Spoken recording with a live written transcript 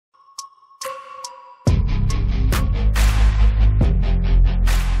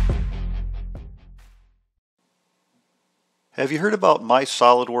Have you heard about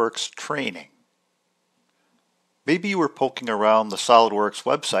MySOLIDWORKS training? Maybe you were poking around the SOLIDWORKS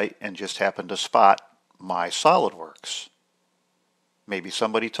website and just happened to spot MySOLIDWORKS. Maybe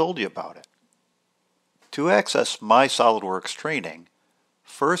somebody told you about it. To access MySOLIDWORKS training,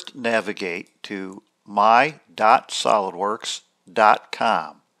 first navigate to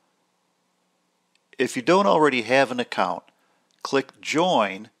my.solidworks.com. If you don't already have an account, click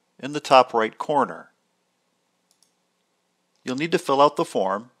Join in the top right corner. You'll need to fill out the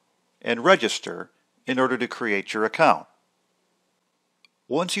form and register in order to create your account.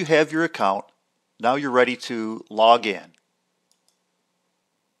 Once you have your account, now you're ready to log in.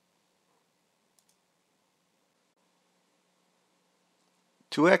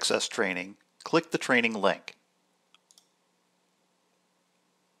 To access training, click the training link.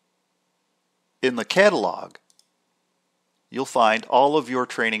 In the catalog, you'll find all of your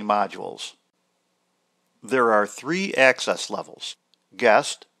training modules. There are 3 access levels: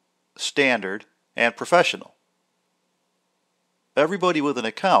 Guest, Standard, and Professional. Everybody with an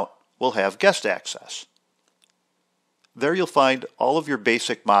account will have Guest access. There you'll find all of your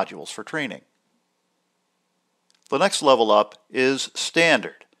basic modules for training. The next level up is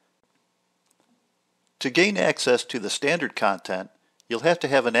Standard. To gain access to the standard content, you'll have to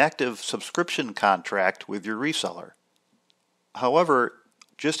have an active subscription contract with your reseller. However,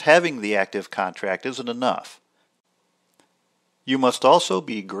 just having the active contract isn't enough. You must also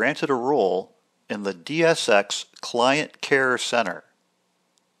be granted a role in the DSX Client Care Center.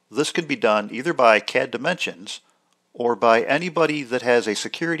 This can be done either by CAD Dimensions or by anybody that has a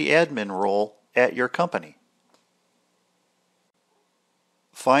security admin role at your company.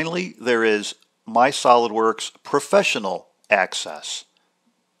 Finally, there is MySOLIDWORKS Professional Access.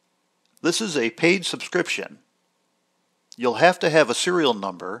 This is a paid subscription. You'll have to have a serial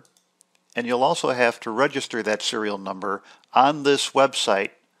number, and you'll also have to register that serial number on this website,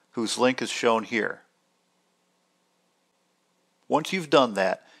 whose link is shown here. Once you've done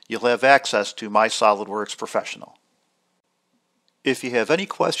that, you'll have access to MySOLIDWORKS Professional. If you have any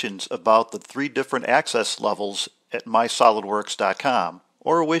questions about the 3 different access levels at MySOLIDWORKS.com,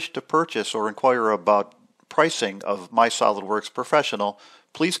 or wish to purchase or inquire about pricing of MySOLIDWORKS Professional,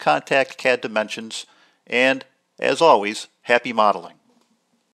 please contact CAD Dimensions, and as always, happy modeling.